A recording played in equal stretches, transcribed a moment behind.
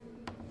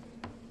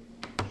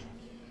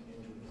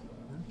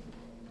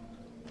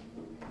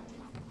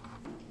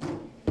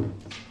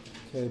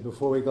Okay,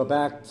 before we go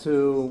back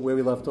to where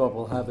we left off,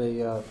 we'll have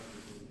a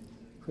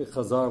quick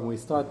chazar. When we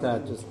start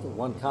that, just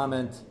one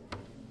comment.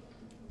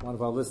 One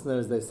of our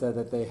listeners, they said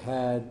that they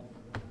had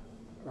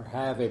or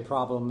have a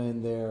problem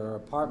in their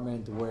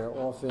apartment where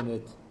often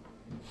it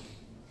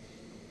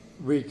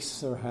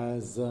reeks or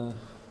has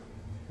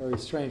very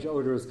strange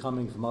odors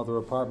coming from other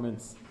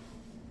apartments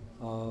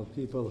of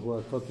people who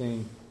are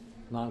cooking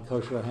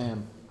non-kosher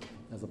ham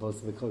as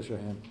opposed to the kosher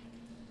ham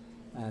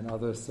and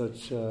other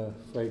such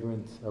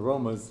fragrant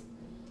aromas.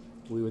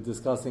 We were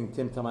discussing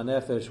Timtam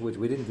HaNefesh, which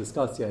we didn't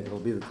discuss yet. It will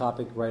be the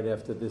topic right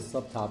after this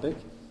subtopic,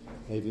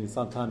 maybe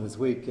sometime this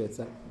week. It's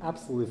an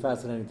absolutely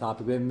fascinating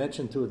topic. We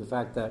mentioned too the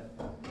fact that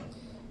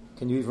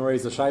can you even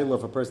raise a shayla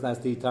if a person has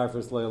to eat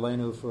tarfus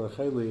le'aleinu for a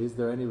chayli? Is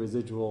there any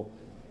residual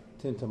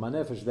Timtam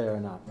HaNefesh there or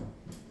not?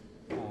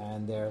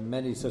 And there are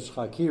many such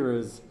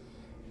chakiras.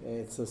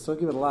 It's a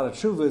sugi with a lot of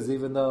tshuvas,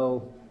 even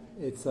though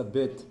it's a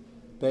bit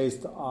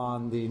based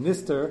on the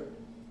nister.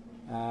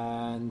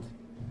 And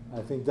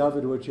I think,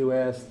 David, what you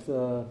asked,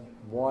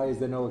 why is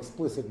there no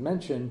explicit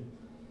mention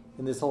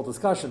in this whole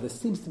discussion? There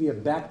seems to be a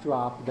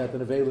backdrop that the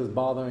Nevela is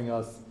bothering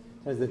us.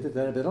 As they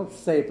don't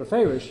say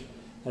Peferish.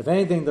 And if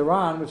anything, the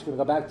Ran, which we'll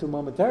go back to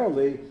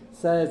momentarily,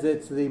 says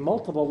it's the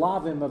multiple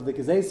lavim of the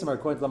Gezeisim,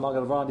 according to the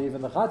Maggid Ran,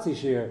 even the Chatzi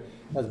Shir,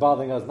 that's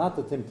bothering us, not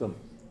the Timtum.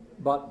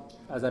 But,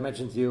 as I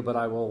mentioned to you,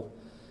 I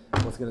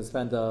was going to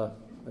spend a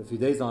few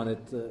days on it,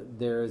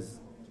 there's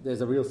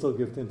a real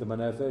sugi of Timtum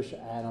HaNefesh,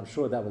 and I'm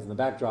sure that was in the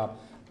backdrop,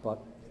 but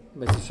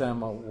Mr.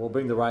 Shem, we'll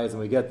bring the rise when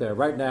we get there.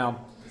 Right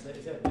now... Is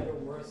that better,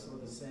 worse, or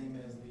the same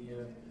as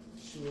the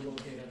shul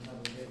located on top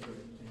of the paper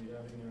and you're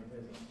having your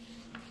paper?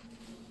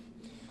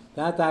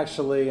 That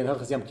actually, in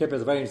Hilchos Yom Kippur,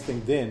 is a very interesting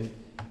din.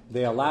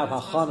 They allowed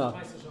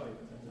hachana...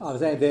 I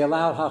was saying, they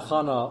allowed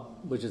hachana,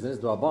 which is in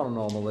Rabbanan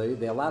normally,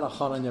 they allowed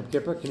hachana in Yom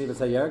Kippur, K'nivas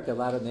HaYerek, they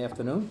allowed it in the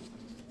afternoon.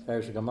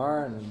 Farish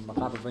Gemara, and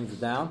Machaber brings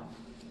it down.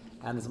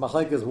 And this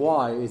machlek is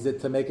why? Is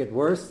it to make it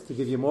worse, to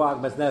give you more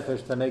agmas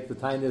nefesh, to make the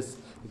tinus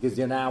because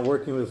you're now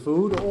working with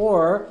food,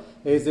 or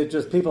is it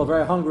just people are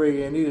very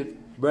hungry and need it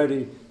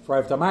ready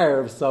for Eiftam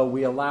Erev, so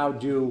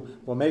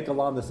we'll make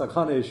along the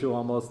sakana issue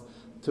almost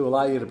to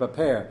allow you to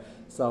prepare.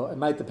 So it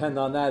might depend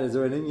on that. Is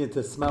there an Indian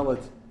to smell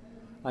it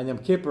on Yom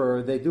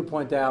Kippur? They do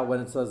point out when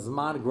it's a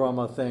Zman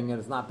Groma thing and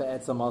it's not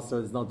Be'etzam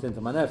Asr, there's no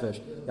Timtum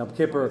HaNefesh.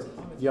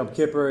 Yom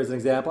Kippur is an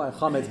example, and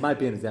Chametz might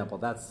be an example.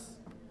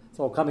 It's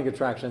all coming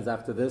attractions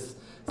after this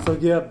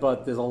sugya,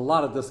 but there's a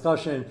lot of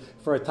discussion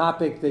for a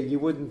topic that you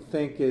wouldn't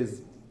think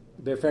is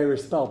very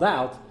spelled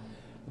out.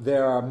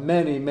 There are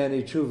many,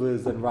 many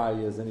tshuvas and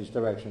rayas in each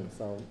direction.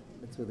 So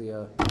it's really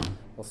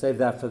we'll save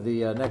that for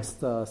the next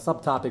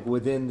subtopic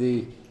within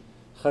the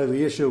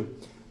chayli issue.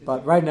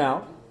 But right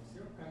now, is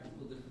there a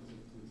practical difference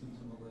between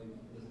Timtum HaLev?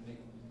 Does it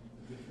make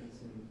a difference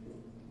in the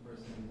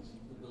person's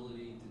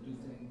ability to do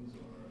things?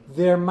 Or?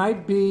 There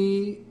might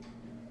be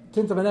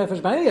Timtum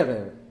HaNefesh by any of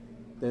it.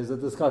 There's a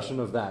discussion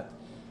of that.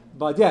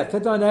 But yeah,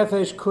 Timtum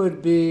HaNefesh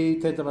could be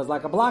Timtum as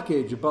like a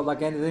blockage, but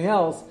like anything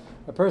else,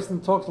 a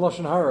person talks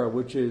Lashon Hara,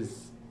 which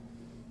is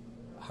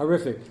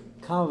horrific,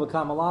 Kama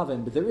v'Kama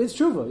Lavin, but there is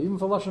tshuva, even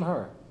for Lashon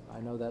Hara. I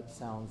know that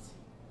sounds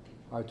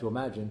hard to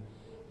imagine.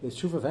 There's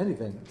tshuva of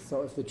anything.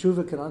 So if the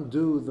tshuva can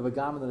undo the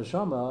V'gam and the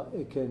Neshama,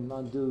 it can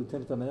undo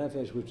Timtum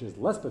HaNefesh, which is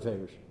less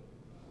beferish.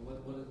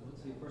 What's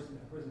the person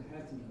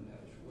has Timtum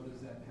HaNefesh? What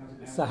is that?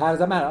 So how does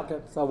that matter? Okay,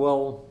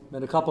 so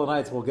in a couple of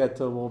nights we'll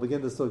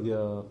begin the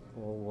sugya.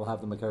 We'll have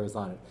the makaris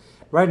on it.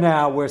 Right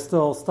now we're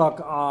still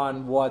stuck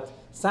on what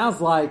sounds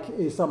like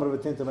is somewhat of a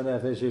Timtum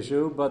HaNefesh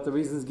issue, but the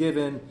reasons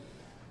given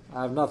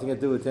have nothing to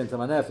do with Timtum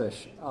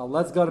HaNefesh.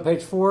 Let's go to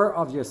page 4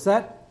 of your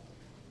set.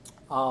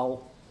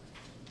 I'll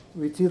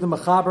read to you the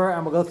Mechaber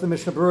and we'll go through the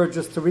Mishnah Berurah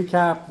just to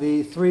recap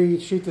the 3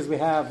 shittas we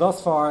have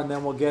thus far, and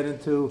then we'll get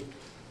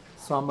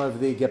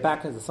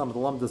back into some of the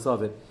lumdus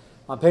of it.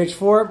 On page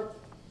 4,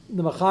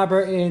 the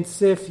Mechaber in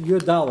Sif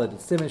Yudalid,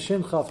 Siman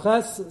Shin Chav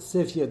Ches,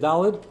 Sif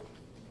Yudalid.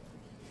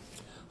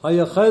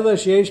 Hayachayla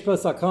sheish ba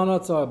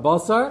sakanat or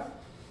basar.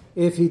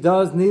 If he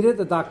does need it,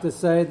 the doctors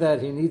say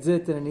that he needs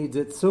it and he needs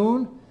it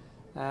soon,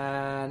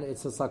 and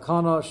it's a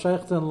sakana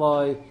sheichten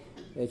loy.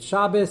 It's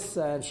Shabbos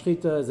and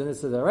shchita is an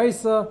issa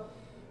deraisa.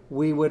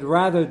 We would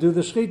rather do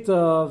the shchita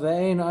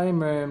ve'ein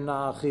aimerim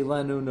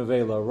na'achilenu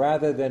nevela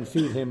rather than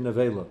feed him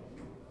nevela,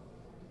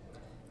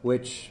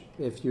 which,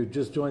 if you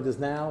just joined us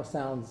now,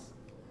 sounds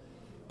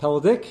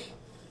pelodic,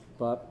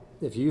 but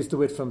if you used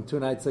to it from 2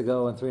 nights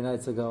ago and 3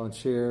 nights ago in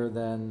Shir,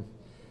 then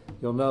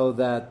you'll know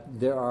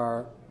that there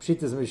are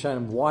Shittas and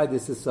Rishonim why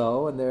this is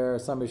so, and there are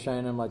some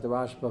Rishonim like the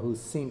Rashba who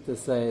seem to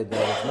say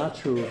that it's not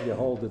true. If you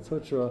hold the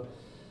Tutra,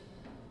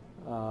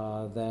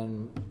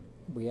 then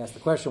we ask the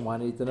question, why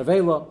not eat the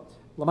Nevela?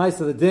 Lamaisa,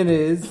 the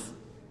din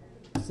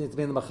seems to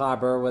be in the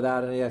Mechaber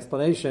without any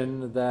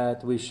explanation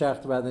that we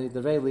shecht rather than eat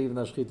the Nevela, even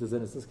though Shchita is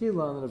in a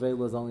Skila and the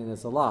Nevela is only in a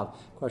Salav.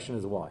 Question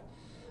is why?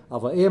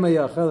 If the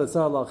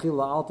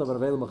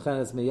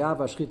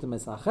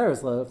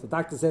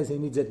doctor says he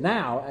needs it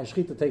now and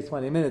shchita takes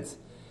 20 minutes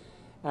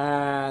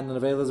and the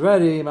nevela is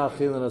ready,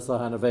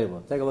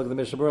 take a look at the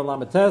Mishnah Berurah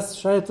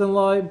Lamates Shaitan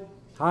Loi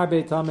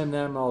Harbe tamim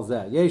nem al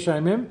zeh.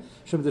 Yeshayimim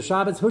shum the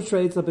Shabbos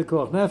hushra itzel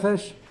b'kuach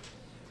nefesh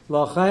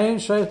lachain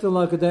sheichtin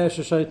lakadesh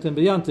sheichtin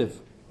b'yantiv.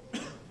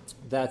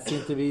 That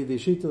seemed to be the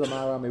sheet of the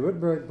Maharami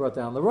Rutberg brought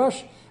down the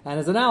Rosh, and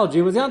his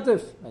analogy was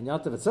Yantif. And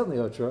Yantif is certainly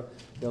Hotra.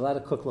 You're allowed to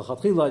cook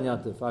l'chatchila on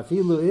Yantif.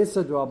 Afilu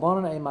isa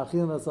d'rabanan ein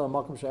machilin asal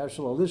makom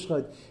she'efshel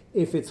olishchad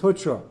if it's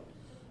Hotra.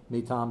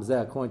 Mitam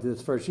zeh, according to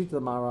this first sheet of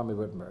the Maharami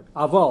Rutberg.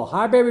 Avol,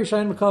 harbe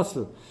rishayin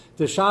mekasvu.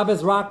 The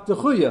Shabbos rak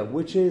dechuya,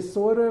 which is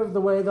sort of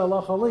the way the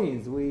halacha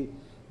leans. We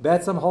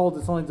bet some hold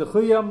it's only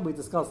dechuya. We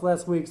discussed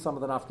last week some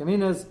of the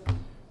nafkaminas.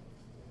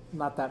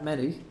 Not that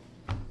many.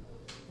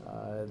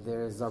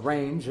 There's a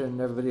range, and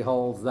everybody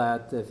holds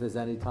that if there's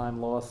any time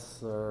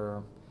loss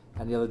or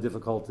any other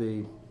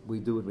difficulty, we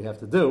do what we have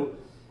to do.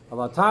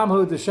 We're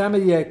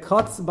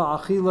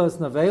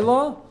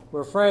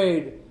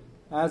afraid,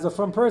 as a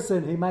from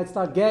person, he might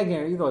start gagging,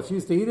 or either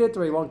refuse to eat it,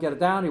 or he won't get it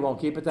down, he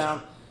won't keep it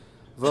down.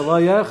 And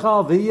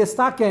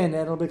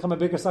it'll become a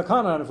bigger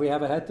sakana, and if we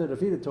have a heter to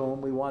feed it to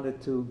him, we want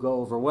it to go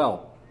over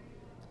well.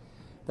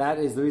 That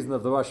is the reason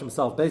of the Rosh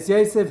himself. Beis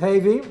Yosef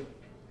Hevi,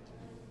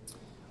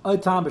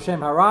 Otam b'Shem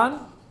Haran,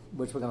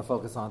 which we're going to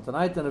focus on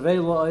tonight, and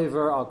Aveilu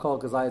over I'll call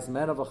Kazayis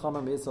Mena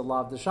v'Chamim Yisrael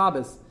Lav the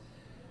Shabbos.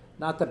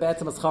 Not the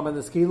Be'etzim is Chama and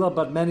the Skila,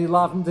 but many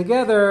love them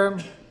together.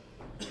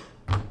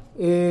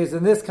 Is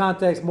in this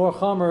context more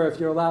Chamer if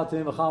you're allowed to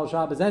be Mechal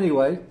Shabbos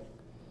anyway,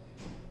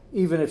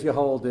 even if you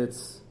hold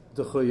it's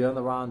Dechuya, and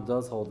the Ran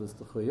does hold it's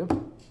Dechuya.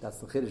 That's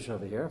the Chiddush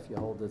over here. If you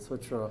hold it's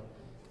Sutra,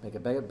 make a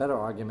better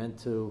argument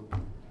to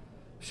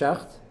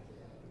Shecht.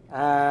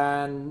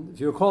 And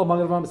if you recall,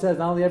 Magen Avraham says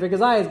not only every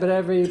gazayis, but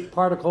every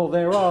particle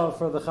thereof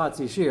for the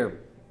Chatzi Shir.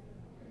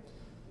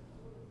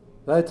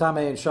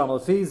 V'tamei inshamel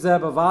fize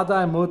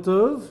b'vadai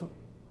mutuv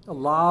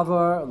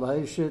lavar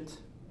lahishit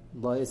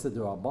la'isa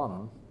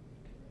d'Rabbanan.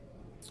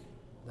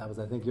 That was,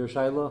 I think, your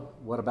Shaila.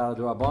 What about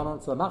a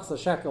D'Rabbanan? So Machsa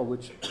Shekel,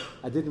 which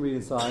I didn't read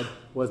inside,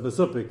 was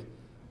Mesupik.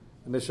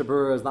 The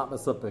Mishabura is not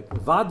Mesupik.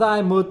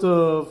 Vadai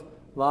mutuv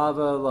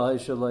lava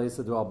lahisha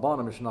la'isa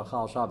d'Rabbanan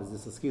mishnachal Shabbos.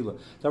 This is skila.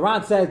 The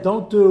Ran said,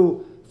 don't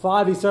do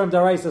 5 Yisurim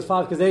D'Oraisa,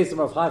 5 Kazesim,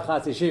 or 5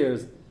 Chatzi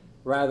Shirs.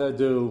 Rather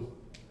do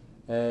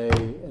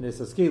an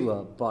Issa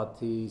skila. But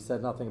he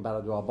said nothing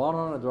about a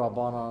D'Rabbanan.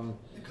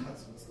 The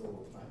cuts would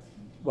still apply.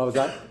 What was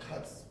that? The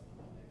cuts,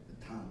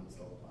 the time would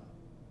still apply.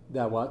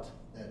 That what?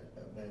 That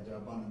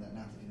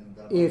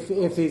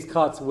If these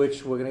cuts,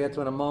 which we're going to get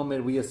to in a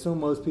moment, we assume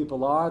most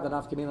people are, the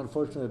nafkamin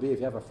unfortunately would be if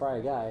you have a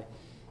friar guy,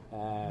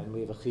 and we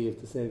have a chiyuv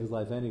to save his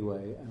life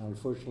anyway, and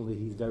unfortunately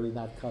he's very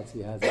not cuts,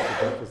 he has it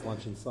for breakfast,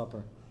 lunch, and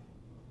supper.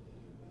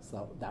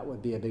 So that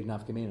would be a big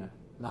nafkamina.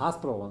 In the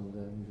hospital, and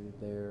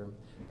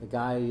the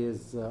guy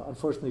is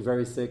unfortunately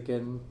very sick,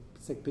 and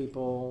sick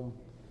people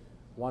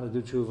want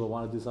to do tshuva,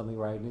 want to do something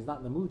right, and he's not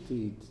in the mood to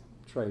eat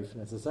treif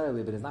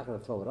necessarily, but he's not going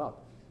to throw it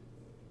up.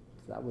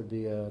 So that would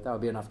be a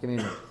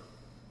nafkamina.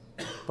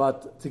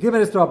 But to give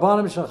it is to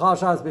Rabbanim Shachal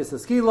Shas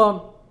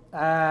B'Saskila,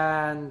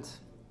 and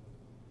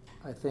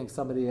I think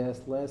somebody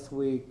asked last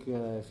week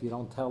if you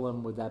don't tell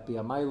him, would that be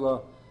a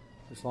Maila?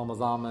 Shlomo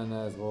Zalman,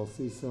 as we'll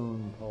see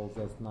soon, holds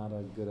that's not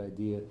a good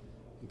idea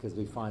because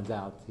we find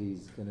out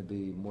he's going to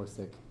be more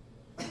sick.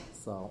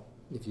 So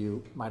if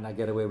you might not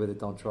get away with it,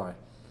 don't try.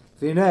 Let's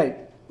say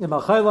the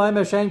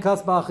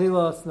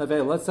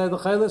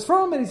chayla is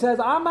from it. He says,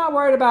 I'm not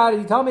worried about it.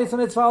 You tell me it's a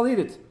mitzvah, I'll eat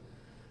it.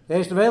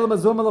 And the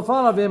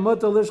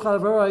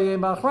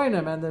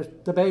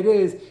debate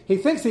is, he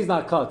thinks he's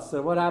not cut.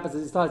 So what happens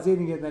is he starts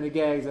eating it, and then he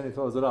gags, and he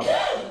throws it up.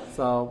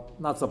 So,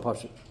 not so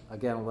push it.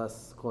 Again,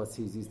 unless, of course,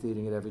 he's used to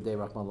eating it every day,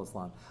 Rahman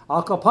al-Islam.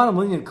 Al-Kapanim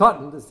linyan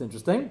cotton, this is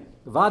interesting.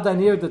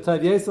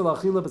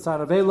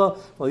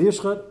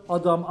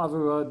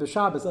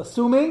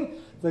 Assuming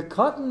the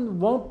cotton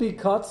won't be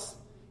cuts,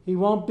 he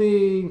won't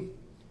be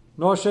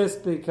nauseous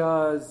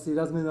because he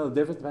doesn't know the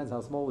difference, depends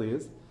how small he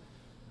is.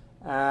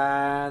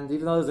 And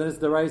even though there's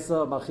an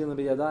Isdaraisa Machilim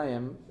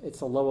B'Yadayim,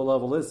 it's a lower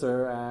level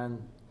Isser, and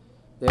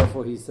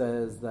therefore he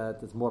says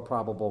that it's more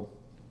probable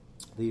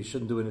that you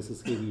shouldn't do an Isser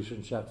Skiv, you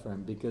shouldn't chef for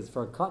him, because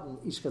for a cotton,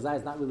 Ish Kazai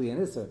is not really an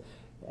Isser.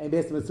 And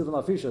basically, it's a Chiv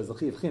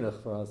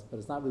Chinuch for us, but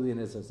it's not really an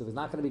Isser. So if it's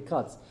not going to be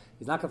cuts,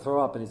 he's not going to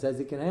throw up, and he says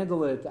he can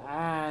handle it,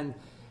 and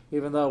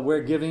even though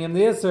we're giving him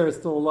the Isser, it's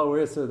still a lower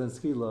Isser than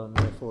Skila, and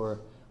therefore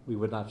we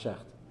would not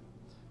shecht.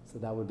 So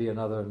that would be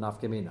another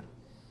Nafkamina.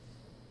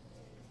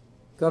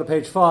 Go to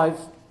page 5,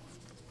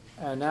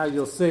 and now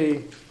you'll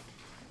see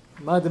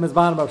Madim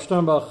Izbanim of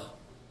Sternbach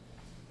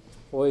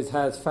always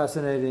has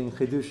fascinating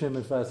chidushim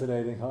and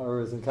fascinating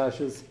ha'aras and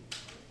kashas,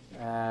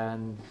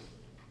 and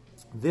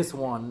this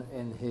one,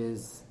 in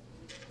his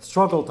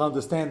struggle to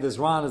understand this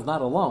Ran, is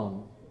not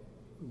alone.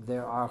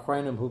 There are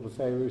chaynim who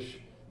beferish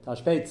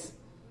tashpeitz,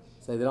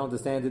 say they don't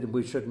understand it and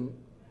we shouldn't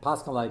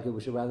paskin like it, we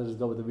should rather just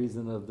go with the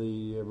reason of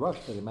the rush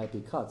that it might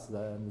be cuts,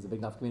 and there's a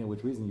big nafkamina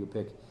which reason you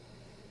pick.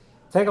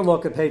 Take a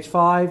look at page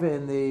 5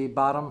 in the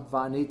bottom.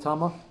 Va'ani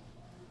tama.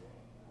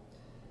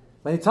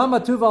 Va'ani tama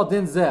tuval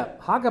din zeh.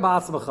 Haga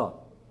ba'asmacha.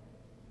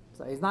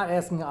 So he's not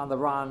asking on the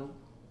Ran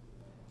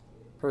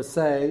per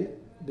se,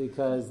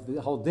 because the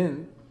whole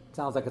din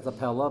Sounds like it's a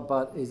pella,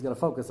 but he's going to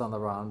focus on the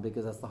Ran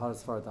because that's the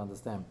hardest part to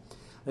understand.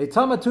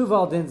 Eitama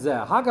tuval din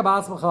zeh. Hagab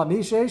asmacha mi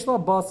sheish lo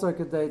basar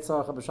kedei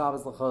tzarcha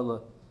b'Shabbos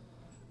l'chola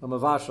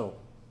u'mavashal.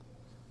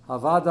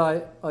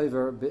 Havadai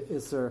over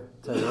be'isser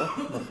teira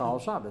l'chal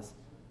Shabbos.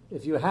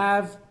 If you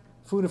have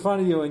food in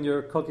front of you and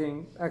you're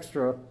cooking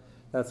extra,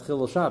 that's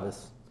chilul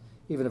Shabbos,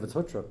 even if it's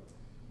hutra.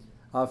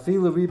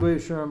 Afilu ribu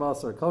yishurim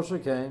basar kosher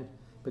kain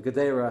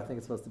b'kedeira. I think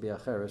it's supposed to be a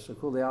cherish.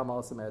 Shekuli alma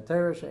also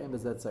me'atera she'em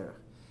bezet tzerich.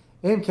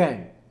 Im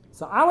kain.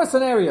 So our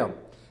scenario.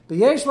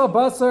 B'yesh lo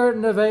basar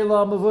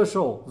nevela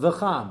mavushal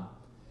v'cham.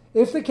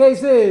 If the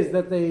case is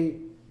that the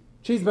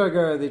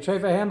cheeseburger, the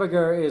treifa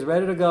hamburger is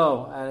ready to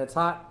go and it's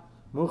hot,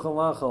 muchal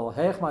lachal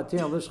heich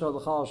matir lishchol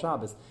l'chal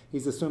Shabbos.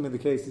 He's assuming the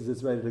case is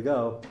it's ready to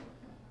go,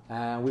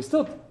 and we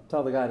still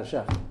tell the guy to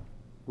shech,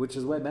 which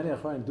is what many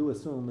achronim do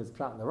assume is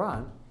pshat in the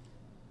Ran.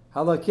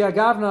 Hala ki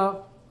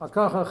agavna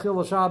akacha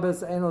chil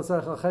Shabbos ein lo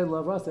tzarich l'chel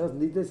l'avras. He doesn't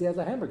need this. He has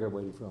a hamburger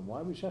waiting for him. Why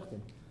are we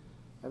shechting?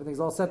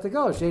 Everything's all set to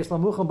go. Unless,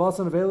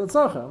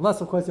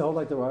 of course, you hold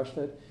like the Rosh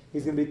that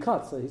he's going to be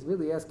cut. So he's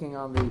really asking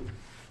on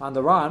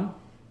the Ran,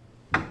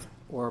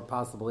 or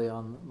possibly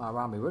on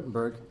Marami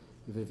Rittenberg,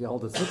 if you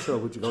hold the Sitra,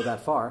 would you go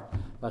that far?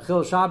 You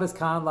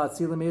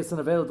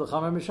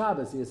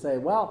say,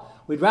 well,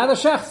 we'd rather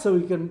Shech so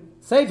we can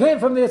save him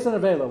from the Isan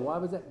Avela. Why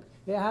was it?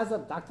 He has a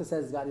doctor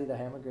says he's got to eat a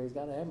hamburger. He's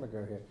got a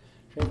hamburger here.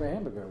 Trade for a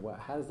hamburger.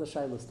 How does the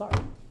Shaila start?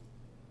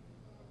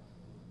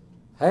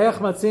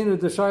 It's not an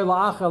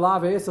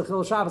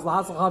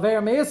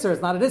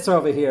Isser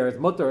over here. It's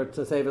mutter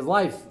to save his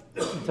life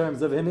in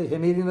terms of him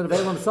eating the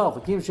nevela himself.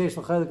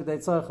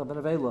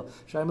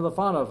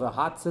 A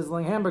hot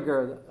sizzling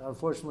hamburger,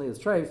 unfortunately, is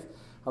treif.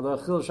 He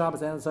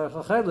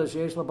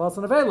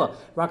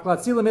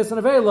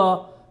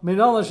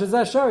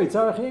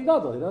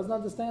doesn't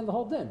understand the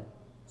whole din.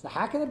 So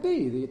how can it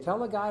be that you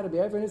tell a guy to be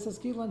over in his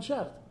skila and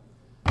shecht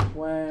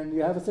when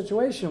you have a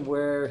situation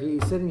where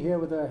he's sitting here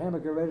with a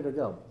hamburger ready to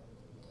go?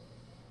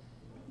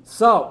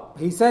 So,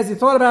 he says he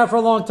thought about it for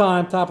a long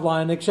time, top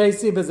line,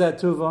 Nikshesi bezet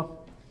tuva,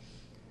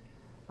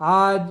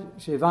 ad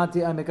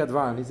shevanti emek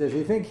advarim. He says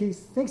he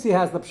thinks he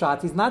has the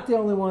pshat. He's not the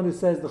only one who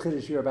says the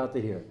chiddush you're about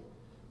to hear,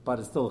 but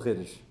it's still a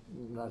chiddush.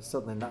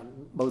 Certainly not,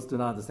 most do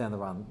not understand the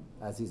Ran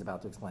as he's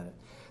about to explain it.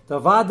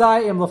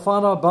 Tavadai im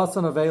lefana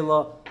basan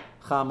avela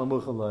chama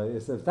muchalei.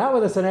 If that were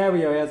the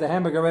scenario, he has a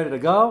hamburger ready to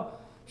go,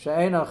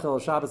 she'ena chil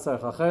Shabbos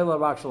tzarech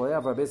rak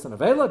shale'ever bisan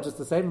avela, just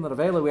to save him the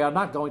avela, we are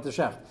not going to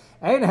shecht.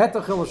 Ein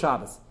heter chil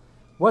Shabbos.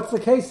 What's the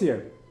case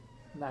here?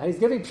 Now he's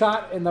giving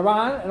pshat in the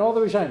Ran and all the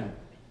Rishonim,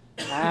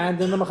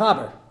 and in the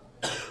Mechaber.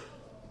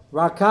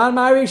 Rakan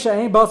Mari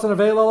she'ein basan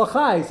avela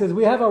lachai. He says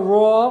we have a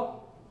raw.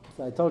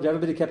 So I told you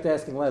everybody kept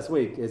asking last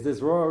week, is this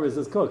raw or is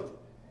this cooked?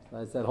 So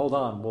I said, hold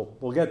on,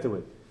 we'll get to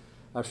it.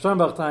 Is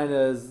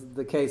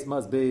the case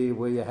must be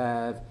where you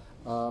have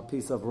a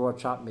piece of raw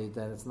chopped meat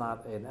and it's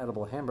not an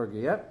edible hamburger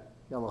yet.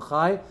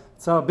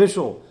 So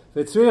bishul.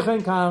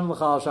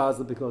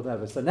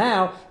 So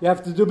now you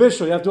have to do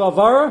bishul. You have to do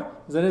avara,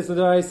 then it's the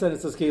deraisa and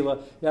it's a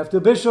skila. You have to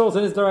do bishul,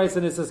 then it's deraisa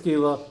and it's a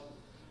skila.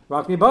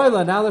 Rakmi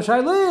boila. Now the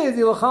shaila is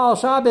yilachal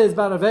Shabbos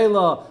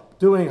banavela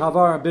doing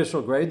havar and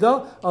bishul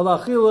greda.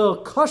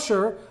 Alachil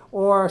kosher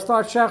or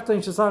start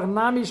shechting shesar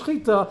nami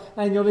shchita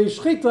and you'll need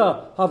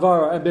shchita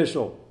havar and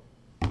bishul.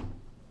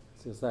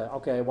 So you say,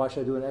 okay, why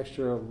should I do an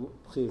extra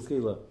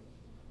skila?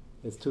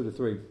 It's 2 to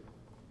 3.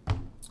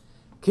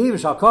 Kiv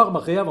shakach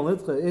machiyav and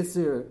litcha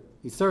isir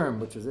isurim,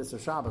 which is isir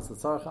Shabbos. The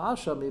tzarich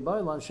asha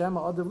mibaylan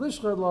shema adav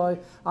lishcher loy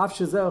af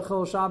shezeh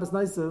chol Shabbos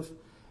naisiv.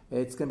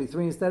 It's going to be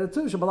 3 instead of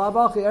 2.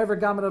 Shabalav achi ever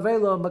gamet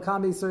avelo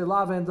makami isir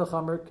laven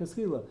dechamer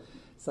keskila.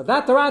 So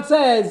that the Ran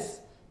says,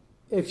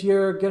 if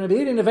you're going to be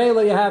eating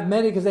avelo, you have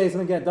many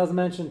kazesim. Again, it doesn't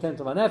mention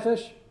tentum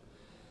anefesh. He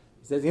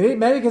says you eat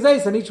many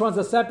kazesim. Each one's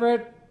a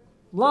separate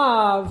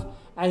lav.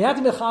 And you have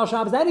to be Mechal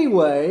Shabbos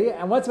anyway.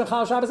 And what's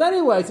Mechal Shabbos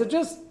anyway? So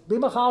just be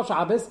Mechal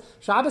Shabbos.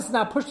 Shabbos is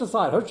not pushed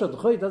aside. It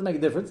doesn't make a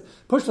difference.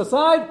 Pushed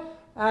aside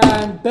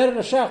and better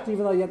to shecht,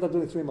 even though you end up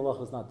doing 3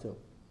 malachos, not 2.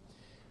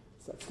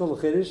 So it's still a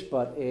chiddush,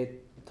 but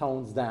it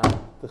tones down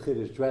the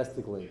chiddush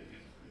drastically.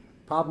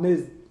 Problem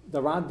is,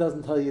 the Ran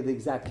doesn't tell you the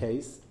exact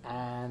case,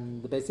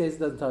 and the Beis Yosef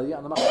doesn't tell you,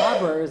 and the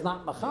Machaber is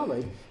not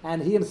Machalek,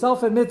 and he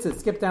himself admits it.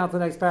 Skip down to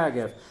the next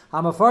paragraph.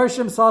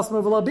 Hamafarshim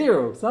sasmu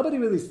v'labiru.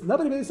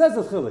 Nobody really says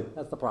this chilik.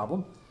 That's the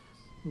problem.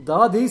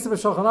 Da diisa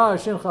v'shulchan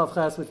aruch shin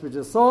ches, which we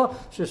just saw.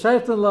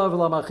 Sheshayftin lo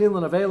v'lamachil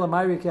nevela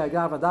mayri ki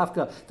agav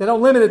adavka. They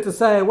don't limit it to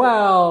say,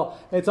 well,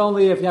 it's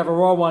only if you have a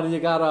raw one and you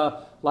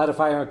gotta light a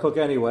fire and cook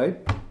anyway.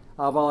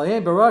 Now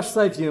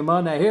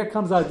here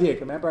comes our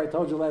dik. Remember I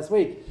told you last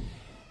week.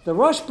 The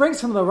Rosh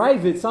brings from the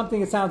Ravid something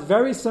that sounds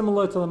very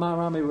similar to the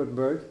Maharami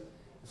Rutenberg.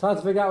 It's hard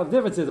to figure out what the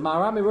difference is. The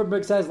Maharami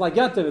Rutenberg says, like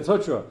Yantiv, it's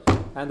Hutra.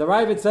 And the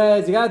Ravid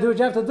says, you got to do what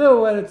you have to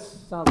do, and it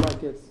sounds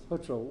like it's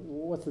Hutra.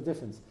 What's the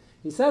difference?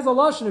 He says a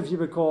Lashon, if you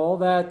recall,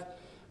 that,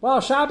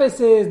 well, Shabbos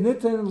is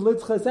Nitin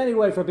Litzches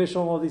anyway for Bishul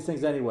and all these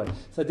things anyway.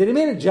 So did he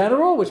mean in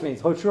general, which means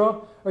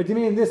Hutra, or did he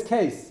mean in this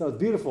case? So it's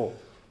beautiful.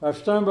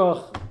 Rav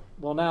Sternbach,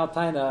 well now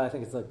Taina, I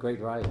think it's a great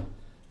Raya.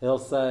 He'll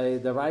say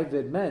the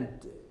Ravid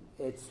meant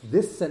It's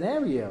this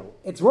scenario.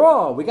 It's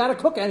raw. We got to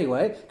cook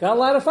anyway. Got to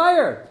light a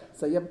fire.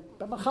 So you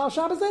Machal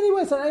Shabbos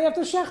anyway. So now you have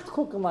to shecht,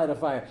 cook and light a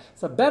fire.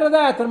 So better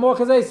that than more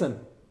kazesim,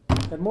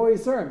 than more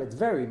yisurim. It's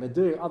very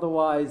meduy.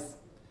 Otherwise,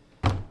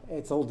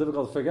 it's a little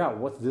difficult to figure out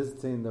what's this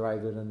between the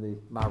Ravid and the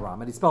Maram.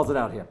 And he spells it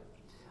out here.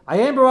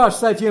 Ayem Barash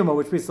Seif Yuma,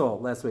 which we saw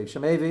last week.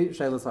 Shemevi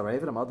Sheilas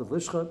Haravid Amad of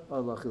Lishcha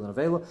Allah Chilin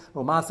Avela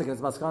Umasik and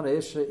his Maskana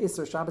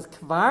Isser Shabbos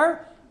Kvar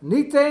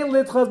Nitein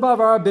Litchas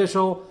Bavar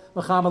Bishul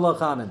Mechamel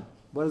Chamin.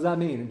 What does that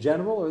mean in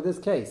general or in this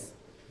case?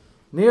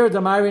 Near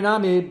Damari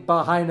Nami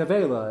Bahai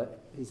Nevela,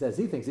 he says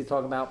he thinks he's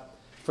talking about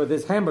for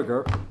this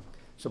hamburger.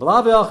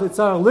 Shabalav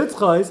Chitzar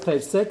Litchas,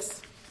 page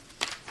 6.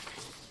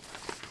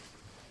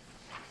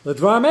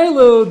 L'dvar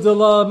melu de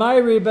la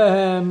mayri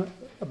behem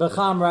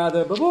becham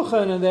rather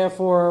bebuchen, and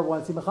therefore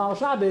once he mechal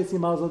Shabbos he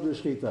mazel do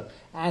shchita,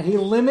 and he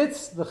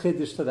limits the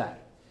chiddush to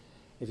that.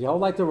 If you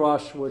hold like the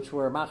rush, which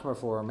we're machmer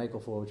for or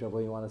makel for, whichever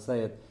way you want to say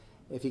it,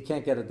 if you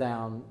can't get it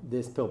down,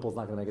 this pilpul's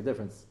not going to make a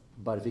difference.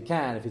 But if he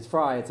can, if he's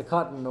fry, it's a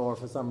cotton, or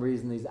for some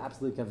reason he's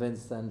absolutely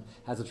convinced and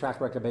has a track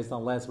record based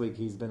on last week,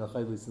 he's been a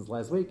chayli since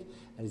last week,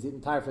 and he's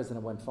eaten typhus and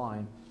it went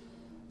fine.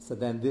 So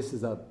then this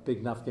is a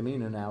big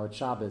nafkamina now at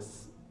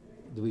Shabbos.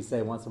 Do we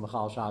say once a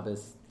Machal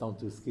Shabbos, don't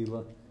do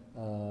skila,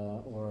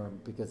 or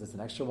because it's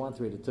an extra one,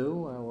 3 to 2,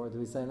 or do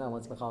we say no,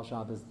 once Machal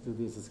Shabbos, do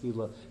this as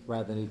skila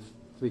rather than eat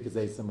 3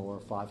 kazesim or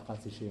 5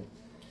 chatzi shir?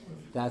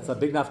 That's a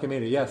big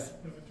nafkamina, yes.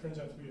 If it turns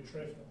out to be a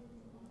trefa.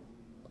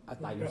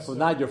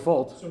 Not your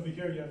fault. So over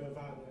here you have a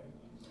vade.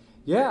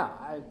 Yeah,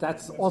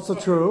 that's also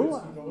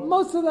true.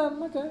 Most of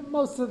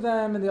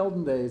them in the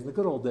olden days, in the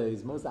good old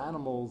days, most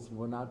animals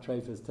were not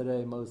treifas.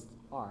 Today, most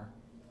are.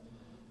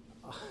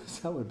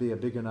 So that would be a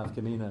big enough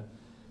kamina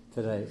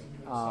today.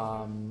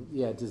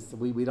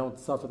 We don't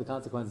suffer the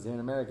consequences here in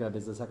America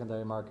because the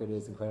secondary market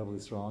is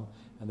incredibly strong,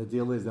 and the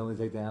deal is they only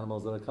take the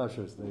animals that are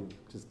kosher, so they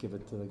just give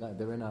it to the guy.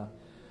 They're in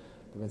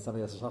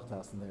somebody else's shochet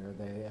house, and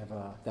they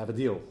have a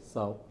deal.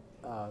 So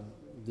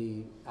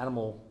the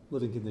animal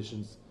living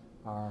conditions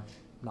are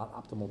not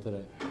optimal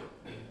today.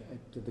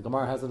 The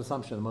Gemara has an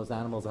assumption that most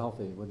animals are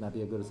healthy. Wouldn't that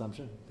be a good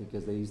assumption?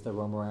 Because they used to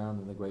roam around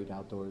in the great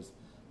outdoors.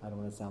 I don't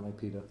want to sound like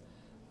Peter.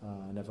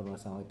 I never want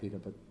to sound like Peter,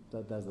 but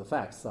that's the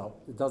fact. So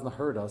it doesn't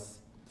hurt us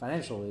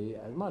financially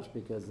as much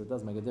because it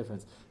does make a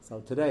difference. So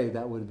today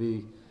that would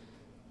be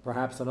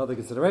perhaps another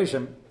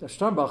consideration. The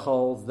Sternbach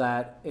holds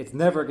that it's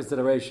never a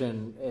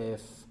consideration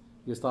if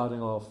you're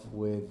starting off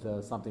with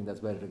something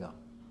that's ready to go.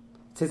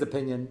 It's his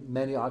opinion.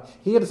 Many are.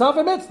 He himself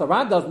admits the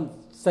Ran doesn't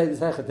say this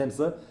hechet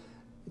himsa.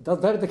 It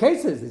doesn't matter the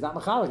cases. He's not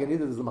machalik, and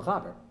neither is the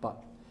machaber.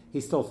 But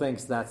he still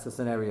thinks that's the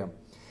scenario.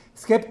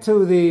 Skip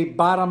to the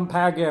bottom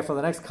paragraph of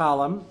the next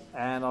column,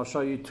 and I'll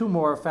show you 2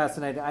 more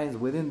fascinating items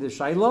within the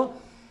Shaila.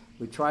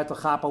 We try to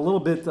chop a little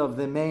bit of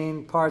the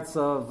main parts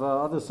of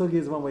other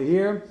sugis when we're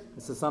here.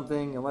 This is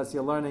something, unless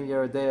you're learning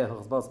Yeridei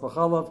Chazbas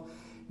B'chalav,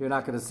 you're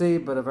not going to see,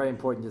 but a very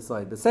important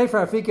aside. The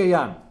Sefer Afika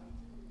Yam.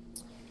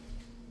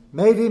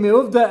 Maybe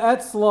miuvda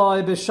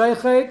etzloi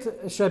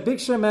b'sheichet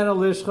shebiksha mena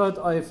lishchot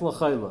oif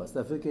l'chaylos.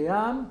 The Afika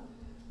Yam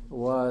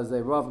was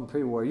a Rav in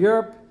pre-war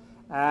Europe.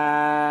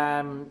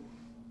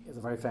 It's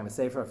a very famous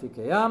Sefer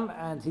Afika Yam,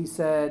 and he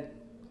said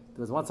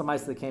there was once a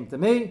mice that came to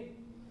me,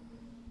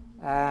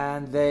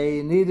 and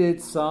they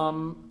needed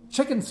some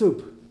chicken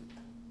soup.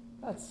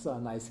 That's a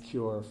nice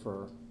cure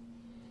for.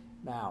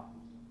 Now,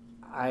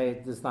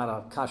 this is not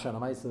a kasha on a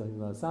mice, even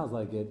though it sounds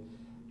like it.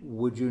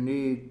 Would you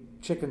need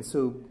chicken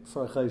soup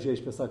for a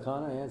chayjesh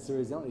b'sakana? The answer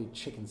is you don't need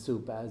chicken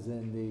soup, as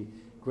in the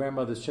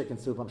grandmother's chicken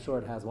soup. I'm sure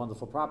it has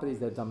wonderful properties.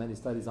 They've done many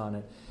studies on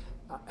it.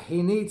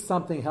 He needs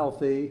something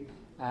healthy.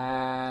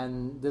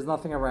 And there's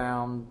nothing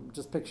around.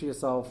 Just picture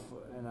yourself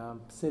in a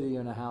city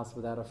or in a house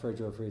without a fridge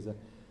or a freezer.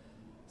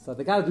 So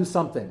they got to do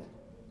something.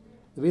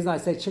 The reason I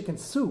say chicken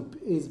soup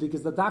is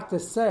because the doctor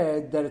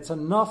said that it's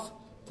enough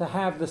to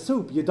have the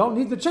soup. You don't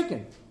need the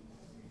chicken.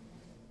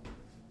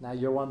 Now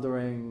you're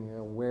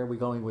wondering, where are we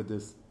going with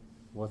this?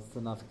 What's the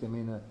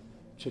nafkamina?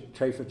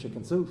 Tray for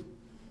chicken soup?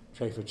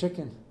 Tray for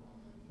chicken?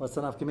 What's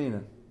the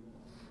nafkamina?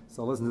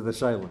 So listen to the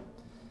shayla.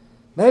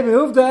 Maybe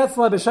so they asked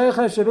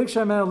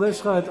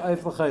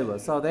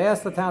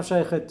the town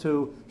sheikhet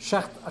to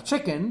shecht a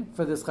chicken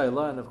for this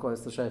chayla, and of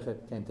course the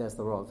sheikhet came to ask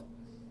the Rav.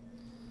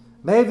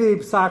 Maybe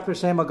psak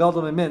b'shem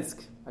agadol in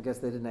Minsk. I guess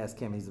they didn't ask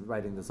him; he's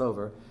writing this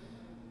over.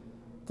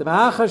 And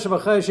I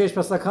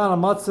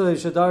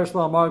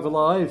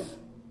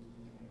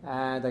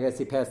guess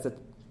he passed it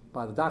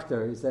by the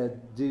doctor. He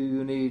said, "Do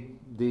you need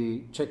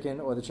the chicken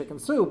or the chicken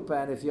soup?"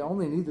 And if you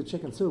only need the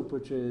chicken soup,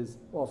 which is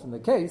often the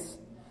case.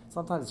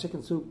 Sometimes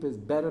chicken soup is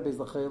better because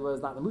the chayla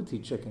is not the muti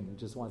chicken. It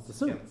just wants the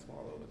soup.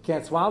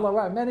 Can't swallow.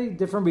 Right? Many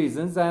different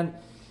reasons. And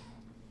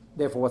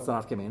therefore, what's the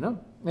nafkamina?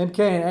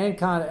 Imkain ein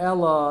kan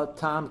ella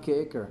tam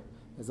ke'ikr.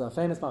 There's a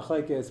famous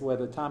machlekes where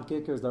the tam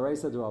ke'ikr is the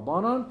reisa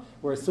d'Rabbanon.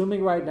 We're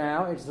assuming right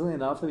now, interestingly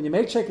enough, that when you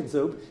make chicken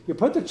soup, you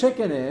put the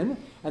chicken in,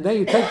 and then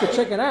you take the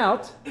chicken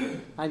out,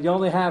 and you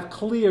only have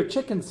clear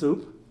chicken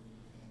soup.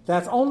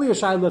 That's only a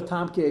shayla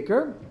tam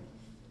ke'ikr.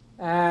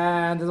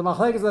 And there's a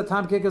machlekes of the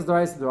tam kickers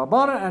d'oraisa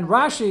d'Rabbanan, and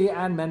Rashi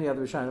and many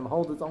other Rishonim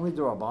hold it's only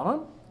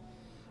d'Rabbanan.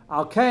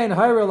 Al kain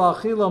hayre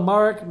la'achila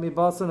marek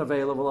mibasan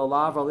available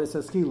alav al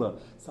isaskila.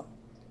 So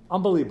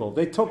unbelievable.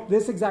 They took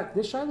this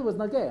shaila was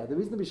nagea. The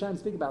reason the Rishonim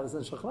speak about this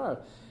in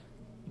Shachar,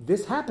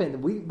 this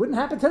happened. Wouldn't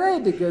happen today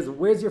because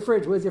where's your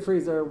fridge? Where's your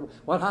freezer?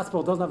 What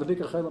hospital doesn't have a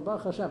bikkur chayla?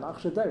 Baruch Hashem,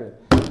 ach shedayr.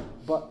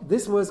 But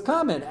this was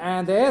common,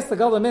 and they asked the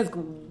government,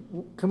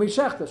 "Can we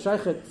shech?" The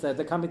shochet said,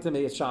 "They're coming to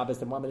me. It's Shabbos.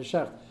 They want me to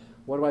shech.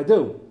 What do I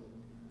do?"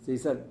 So he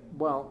said,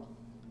 "Well,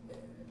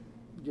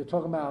 you're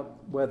talking about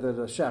whether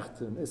the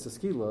shecht is a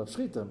skila of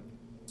shchita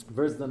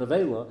versus the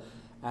nevela,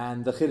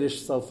 and the chiddush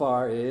so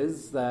far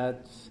is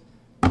that,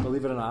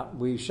 believe it or not,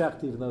 we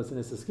shecht even though it's an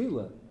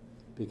iskila,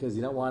 because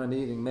you don't want him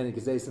eating many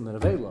gezesim and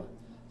nevela.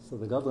 So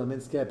the gadol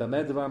minskeh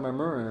b'medvar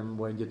marmurim,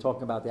 when you're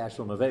talking about the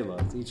actual nevela,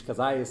 it's each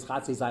kazayis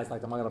chatzi zayis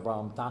like the Magen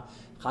Avraham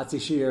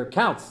chatzi shir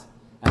counts,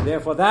 and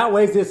therefore that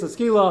weighs this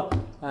iskila,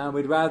 and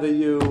we'd rather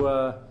you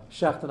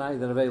shecht and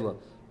the nevela,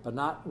 but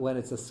not when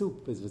it's a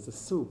soup. If it's a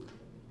soup,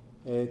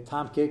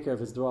 tam keker,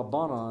 if it's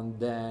d'Rabbanan,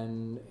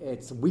 then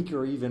it's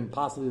weaker even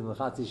possibly than the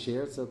chatzi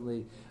shir,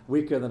 certainly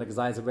weaker than a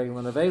kazayis of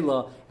regular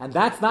nevela, and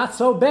that's not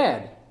so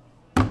bad.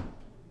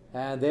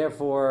 And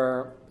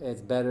therefore,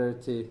 it's better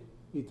to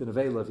eat the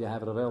nevela if you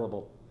have it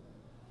available.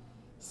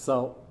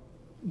 So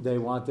they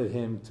wanted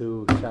him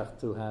to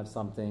have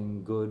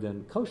something good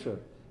and kosher.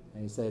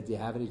 And he said, "Do you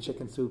have any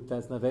chicken soup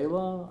that's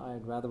nevela?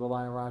 I'd rather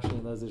rely on Rashi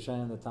and those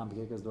Rishonim than tam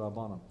kikers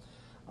d'Rabbanan."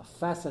 A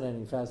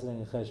fascinating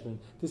cheshbon.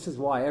 This is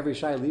why every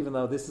shayla, even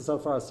though this is so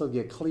far so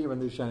get clear in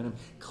the Rishonim,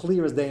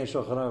 clear as day in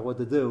Shulchan Aruch what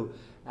to do,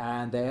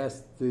 and they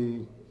asked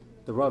the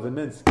Rav in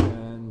Minsk,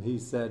 and he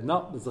said,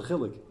 "No, there's a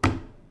chilik."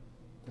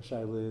 The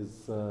shayla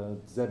is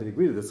Zebed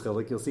agreed to this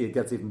chilik. You'll see it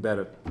gets even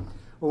better.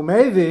 Or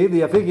maybe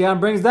the Afikiyam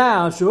brings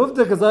down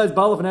Shuvta Kazay's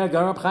Balaf and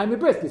Garam Chaim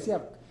Bris. You see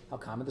how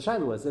common the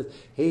shayla was.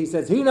 He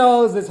says he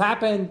knows this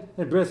happened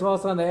in Bris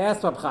also, and they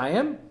asked Rab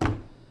Chaim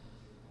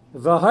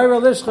V'hayra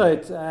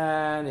lishchet,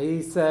 and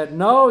he said,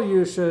 "No,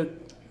 you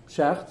should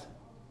shecht."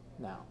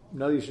 Now,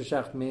 "No, you should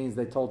shecht" means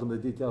they told him the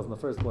details in the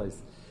first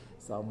place.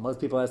 So most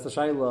people ask the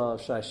shayla,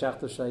 "Should I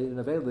shecht or should I eat an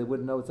avail?" They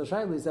wouldn't know it's a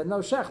shayla. He said, "No,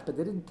 shecht," but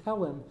they didn't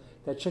tell him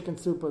that chicken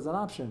soup was an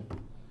option.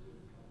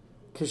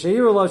 And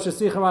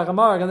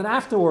then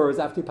afterwards,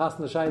 after he passed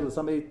in the shayla,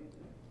 somebody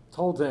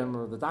told him,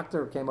 or the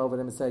doctor came over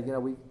to him and said,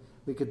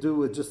 we could do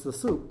with just the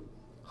soup.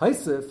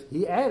 Haisif,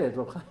 he added,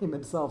 Reb Chaim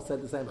himself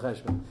said the same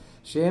cheshbon.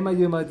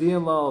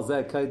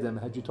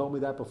 Had you told me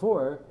that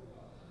before,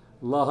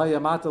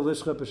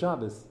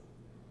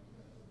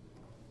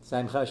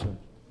 same cheshbon.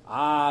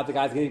 The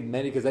guy's getting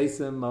many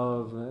gezesim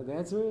of. The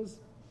answer is,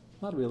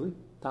 not really.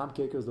 Tam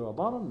kikers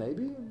d'Rabbanan,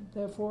 maybe, and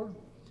therefore,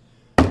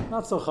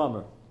 not so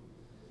chamer.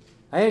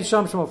 And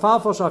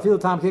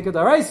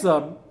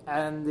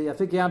the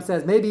Afikiyam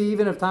says, maybe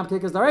even if tam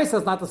kikers d'Oraisa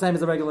is not the same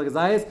as a regular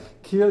gezayis,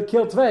 kil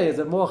tvei, is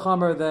it more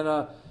chamer than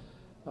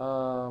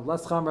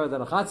less chamer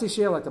than a chatzi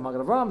shir, like the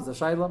Magen Avraham, is the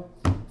shayla.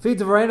 Feed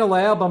d'Varena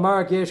le'el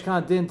b'marak yesh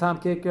kan din tam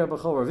kiker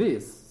b'chol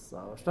revis.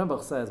 So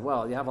Sternbuch says,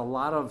 well, you have a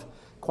lot of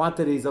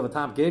quantities of a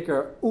tam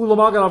kiker. Ula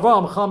Magen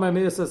Avraham chamer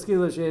mi'asa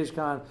skila sheyesh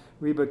kan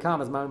riba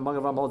kam, as Magen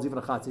Avraham holds even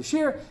a chatzi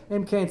shir.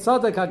 Im kain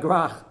tzadek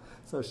hagrach.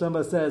 So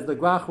Sternbuch says the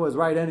grach was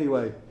right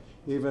anyway,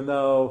 even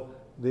though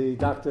the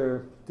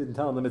doctor didn't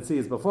tell him the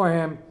mitzias before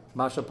him.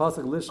 Masha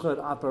pasuk lishchot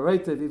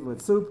operated even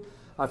with soup.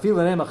 I feel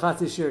the name of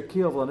chatzi shir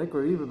kiyov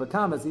l'anikra even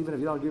b'kamas, even if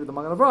you don't give it the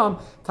Magen Avraham.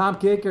 Tam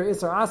kiker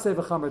isar aseh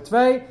v'chamer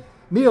tvei.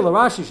 Mil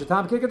Rashi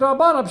shetam kiker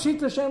d'Rabbanan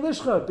pshita shein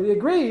lishchot. But he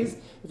agrees,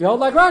 if you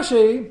hold like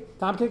Rashi,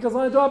 tam kiker is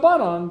only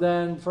d'Rabbanan,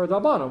 then for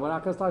d'Rabbanan we're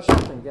not going to start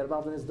shouting, get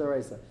involved in his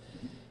d'Oraisa.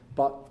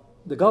 But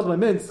the Gadol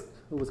Minsk,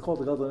 who was called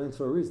the Gadol Minsk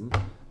for a reason,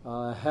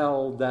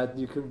 held that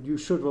you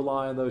should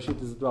rely on those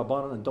shittas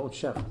d'Rabbanan and don't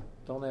shech.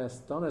 Don't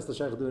ask the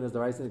sheikh doing his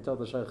d'Oraisa, and he tells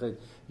the sheikh,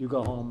 you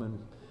go home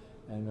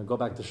and go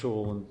back to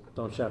shul and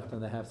don't shech,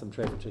 and they have some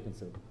tray for chicken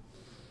soup.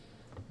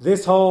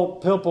 This whole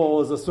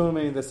pilpul is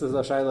assuming this is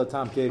a shayla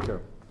tam kiker.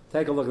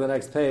 Take a look at the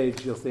next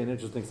page, you'll see an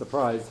interesting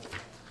surprise.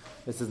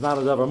 This is not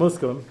a davar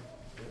muskum.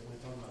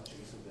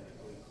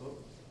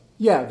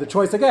 Yeah, the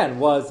choice again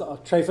was a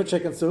tray for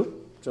chicken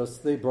soup,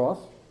 just the broth,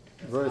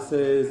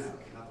 versus...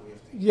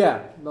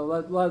 Yeah,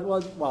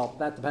 well,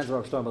 that depends on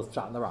what Shlomo's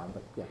shot in the Ran,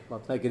 but yeah,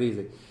 let's make it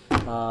easy.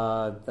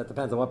 That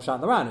depends on what shot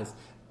in the Ran is.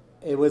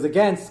 It was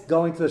against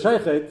going to the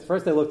Shochet.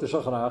 First they looked at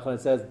Shulchan Aruch and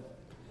it says,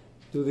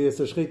 do the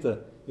Yisur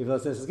Shchita. Even though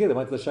it's Yisur Shchita, they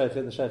went to the Shochet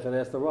and the Shochet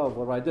asked the Rav,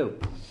 what do I do?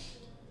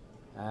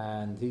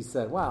 And he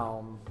said,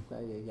 well,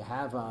 you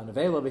have an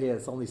avail over here,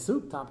 it's only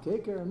soup, tam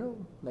kiker, no,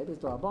 maybe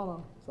it's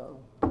d'Rabbanan, so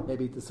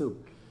maybe eat the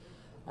soup.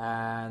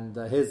 And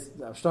his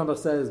Shlomo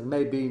says,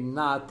 maybe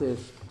not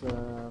if...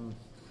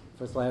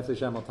 First of all, I have to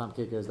Shem tam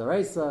kiker is the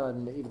Reisa,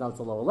 and even though it's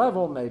a lower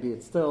level, maybe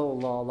it's still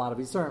a lot of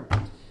Yisurim.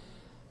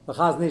 The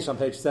Chaz Nish on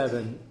page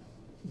 7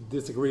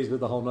 disagrees with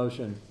the whole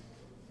notion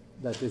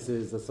that this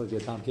is a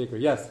sugya tam kiker.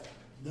 Yes?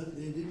 They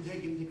didn't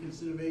take into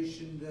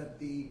consideration that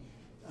the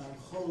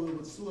Chola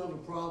would still have a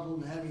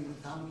problem having the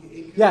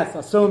Tamki. Yes,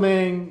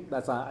 assuming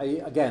that's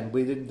again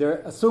we didn't.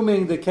 They're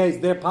assuming the case.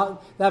 They're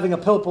having a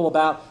pilpul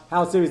about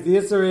how serious the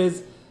issur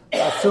is.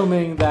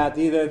 Assuming that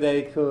either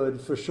they could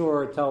for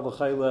sure tell the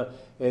chayla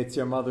it's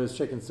your mother's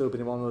chicken soup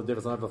and you won't know the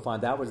difference and never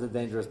find out, which is a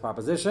dangerous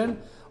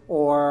proposition,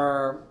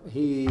 or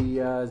he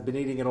has been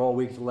eating it all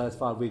week for the last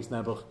 5 weeks,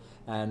 Nebuch,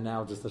 and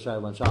now just the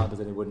shayla and Shabbos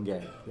and he wouldn't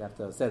get it. You have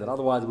to say that.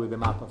 Otherwise, we've been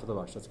mappa for the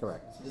rush. That's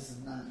correct. So this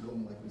is not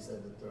going like we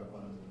said that they're up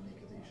on the make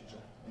it that you should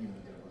check. Even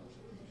if they're up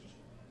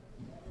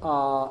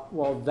on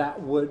Well,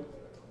 that would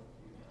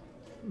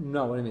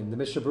no. What do you mean? The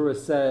Mishnah Berurah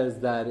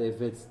says that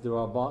if it's the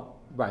Rabban,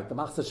 right? The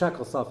Machzah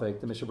Shekel Safek,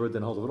 the Mishnah Berurah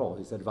didn't hold of it all.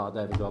 He said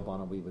Va'adai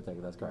v'Rabban, and we would take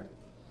it. That's correct.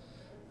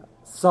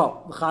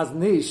 So the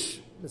Chaznish.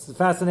 This is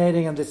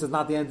fascinating, and this is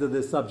not the end of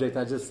this subject.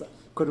 I just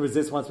couldn't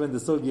resist once we're in the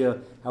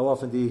sugya. How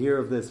often do you hear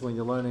of this when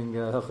you're learning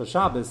Hilchos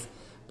Shabbos?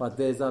 But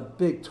there's a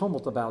big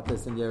tumult about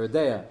this in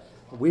Yeridea.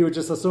 We were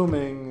just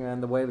assuming,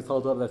 and the way it was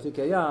told of the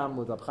Fikayam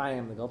with Reb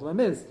Chaim, the Galtam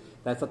Miz,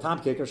 that's a Tam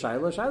Kicker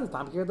Shaila. Shaila,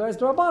 Tam Kicker Doris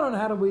D'Rabbanan.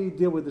 How do we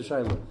deal with the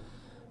Shaila?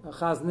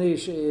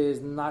 Chaznish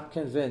is not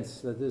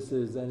convinced that this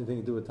is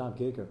anything to do with Tam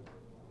Kicker.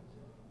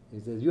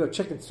 He says, you have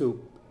chicken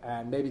soup,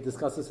 and maybe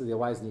discuss this with your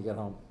wives when you get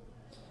home.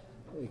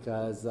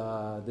 Because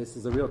this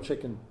is a real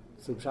chicken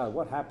soup Shaila.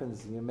 What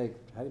happens, how do you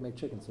make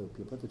chicken soup?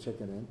 You put the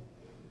chicken in,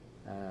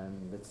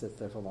 and it sits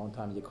there for a long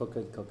time. You cook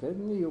it,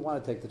 and you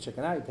want to take the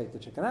chicken out. You take the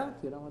chicken out.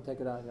 You don't want to take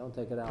it out. You don't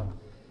take it out.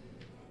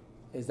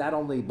 Is that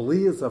only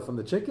bliza from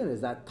the chicken?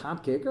 Is that tam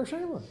kicker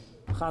shayla?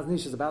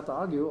 Chaznish is about to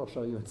argue. I'll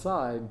show you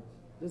inside.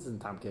 This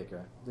isn't tam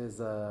kicker. There's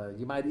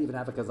you might even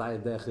have a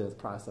kazayah deches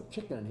price of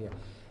chicken in here.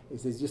 He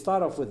says you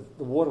start off with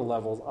the water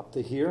levels up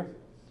to here,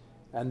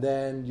 and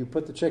then you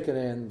put the chicken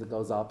in. That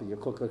goes up, and you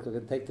cook it,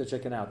 and take the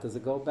chicken out. Does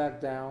it go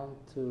back down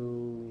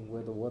to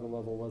where the water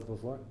level was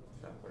before?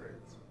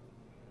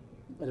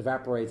 It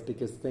evaporates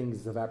because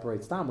things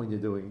evaporate stam when you're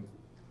doing.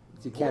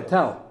 So you can't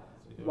tell.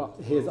 Well,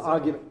 his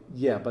argument,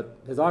 but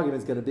his argument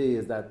is going to be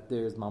is that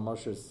there's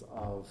mamashas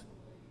of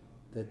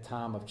the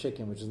tam of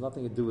chicken, which has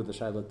nothing to do with the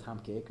shayla tam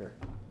keker,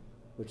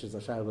 which is a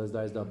shayla is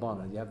dais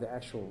dabana. You have the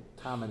actual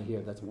tam in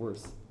here that's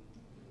worse.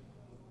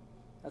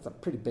 That's a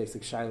pretty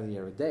basic shayla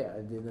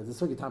yeridea. The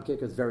sugi tam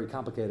keker is very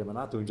complicated. We're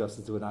not doing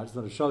justice to it. I just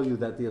want to show you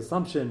that the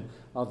assumption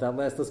of that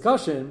last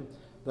discussion,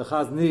 the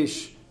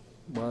Chaznish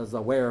was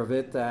aware of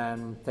it,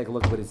 and take a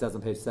look at what he says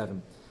on page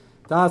 7.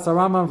 Das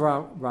Ramban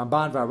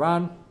Ramban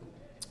Varan.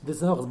 This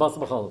is Hilchos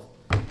Basar B'Cholov.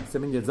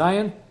 Simin Yud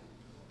Zayin.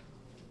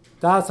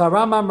 Das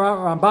Ramban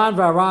Ramban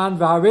Varan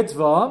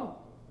V'Haritva.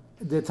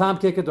 The Tam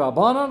Kicker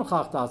D'Rabbanan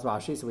Chach Das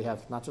Rashi. So we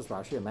have not just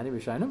Rashi, but many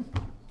Rishonim.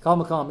 Kol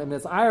Makom. In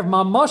this Erev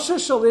Mamosha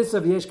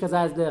Shalisav Yesh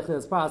Kazaz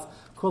Dechil Pras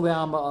Kuli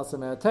Amba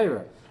Asam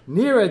Teira.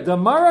 Nira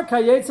Damara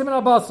Kayetzim in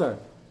Abasar.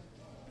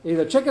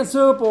 Either chicken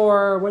soup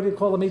or what do you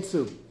call a meat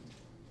soup?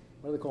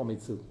 What do they call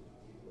meat soup?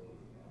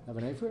 Have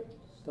a name for it?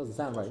 Doesn't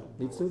sound right.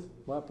 Meat soup?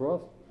 What?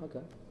 Broth?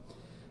 Okay.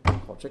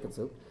 Called chicken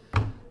soup.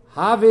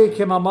 Havi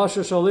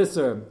kimamasha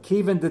sholiser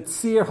kiven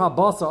detzir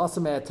habasa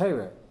asame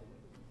atera.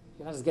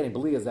 You're not just getting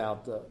beliyas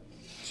out.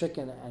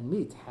 Chicken and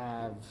meat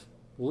have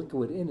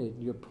liquid in it.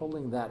 You're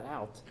pulling that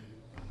out,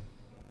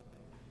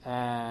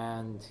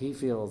 and he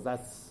feels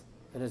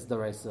it is the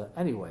race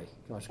anyway.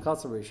 Which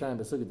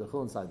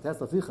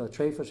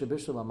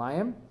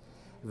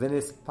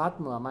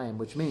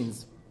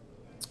means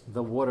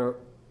the water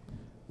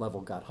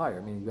level got higher.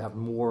 I mean, you have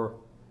more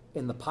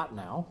in the pot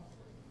now.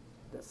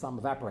 Some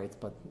evaporates,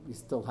 but you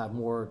still have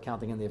more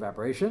counting in the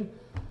evaporation.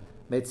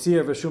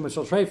 Metzir v'shum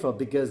shel treifa,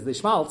 because the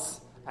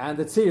schmaltz and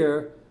the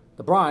tzir,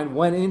 the brine,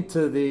 went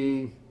into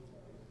the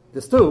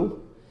stew.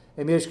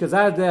 Chaznish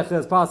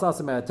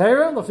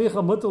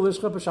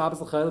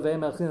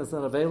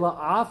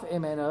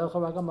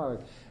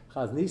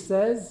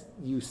says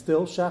you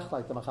still shech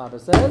like the Machaber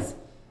says,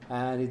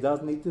 and he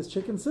doesn't eat this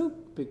chicken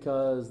soup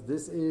because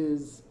this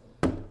is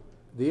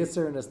the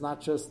Isser, and it's not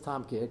just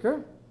Tam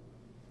Kicker.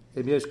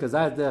 Will there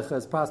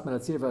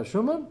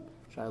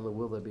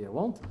be or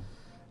won't?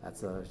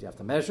 That's you have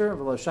to measure.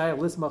 Not the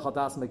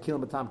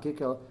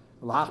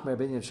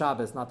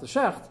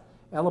shecht.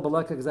 If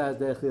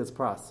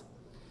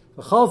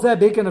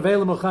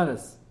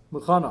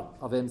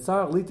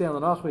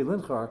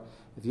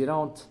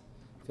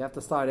you have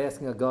to start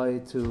asking a guy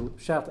to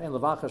shecht en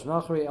levachash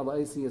nachri ela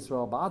isi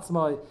Yisrael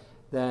ba'atzmai,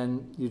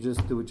 then you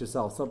just do it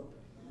yourself. So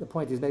the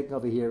point he's making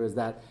over here is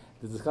that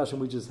the discussion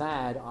we just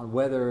had on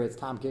whether it's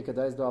tam kika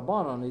dais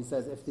d'Rabbanan, he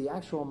says if the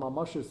actual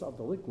mamashus of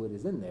the liquid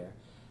is in there,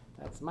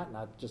 that might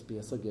not just be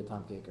a sugya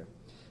tam kika.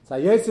 So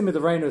Yesim of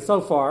the Reinu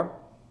so far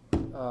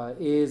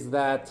is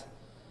that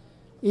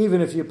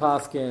even if you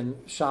paskin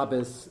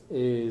Shabbos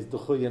is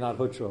duchuya not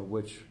hutra,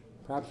 which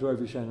perhaps Rav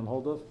Yishanim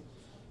hold of,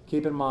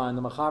 keep in mind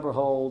the Machaber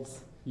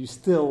holds you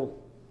still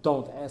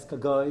don't ask a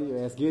guy, you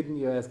ask Yidden,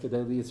 you ask a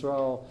Daily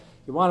Yisrael.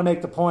 You want to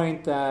make the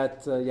point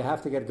that you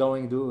have to get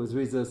going, do it with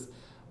Rizis.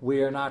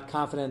 We are not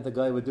confident the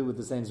guy would do with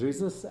the same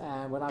Rizis,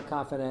 and we're not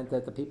confident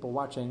that the people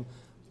watching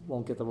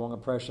won't get the wrong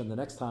impression. The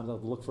next time they'll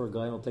look for a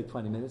guy, it'll take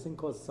 20 minutes and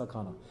cause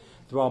sakana.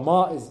 The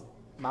Ramah is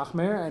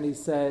machmir, and he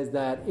says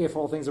that if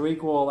all things are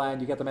equal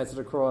and you get the message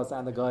across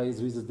and the guy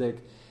is Rizazdik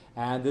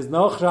and there's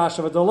no chrash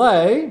of a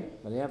delay,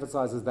 but he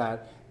emphasizes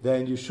that,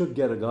 then you should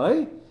get a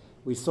guy.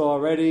 We saw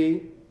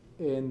already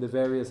in the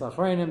various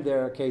achreinim,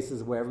 there are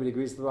cases where everybody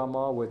agrees to the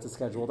Ramah, where it's a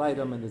scheduled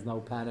item and there's no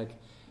panic,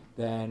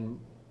 then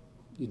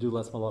you do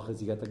less malachas,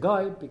 you get the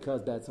guy,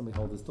 because that's when we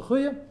hold this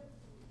techuya.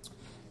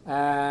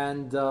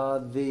 And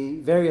the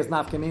various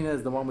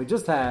nafkaminas, the one we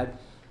just had,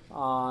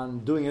 on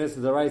doing this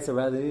as a raisa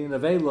rather than eating a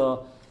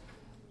vela,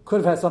 could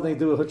have had something to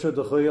do with hutra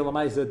techuya.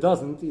 Lamaisa it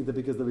doesn't, either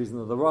because of the reason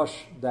of the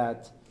rush,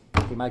 that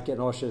he might get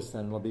nauseous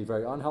and will be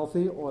very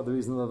unhealthy, or the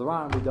reason of the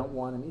ran, we don't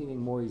want him eating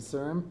more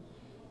yisurim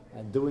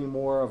and doing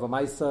more of a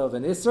maisa of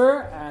an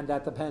isser, and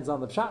that depends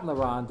on the pshat in the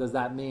ran. Does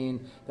that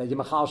mean that you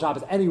machal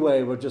Shabbos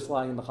anyway, we're just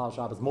lying in machal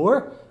Shabbos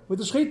more with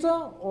the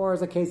shechita, or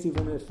is a case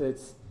even if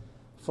it's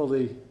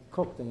fully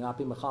cooked and not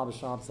be machal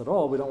Shabbos at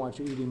all, we don't want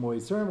you eating more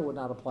yisurim, it would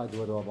not apply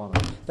to it all.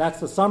 That's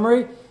the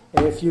summary.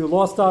 If you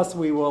lost us,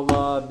 we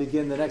will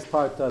begin the next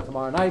part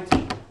tomorrow night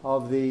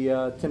of the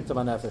Timtum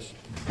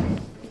HaNefesh.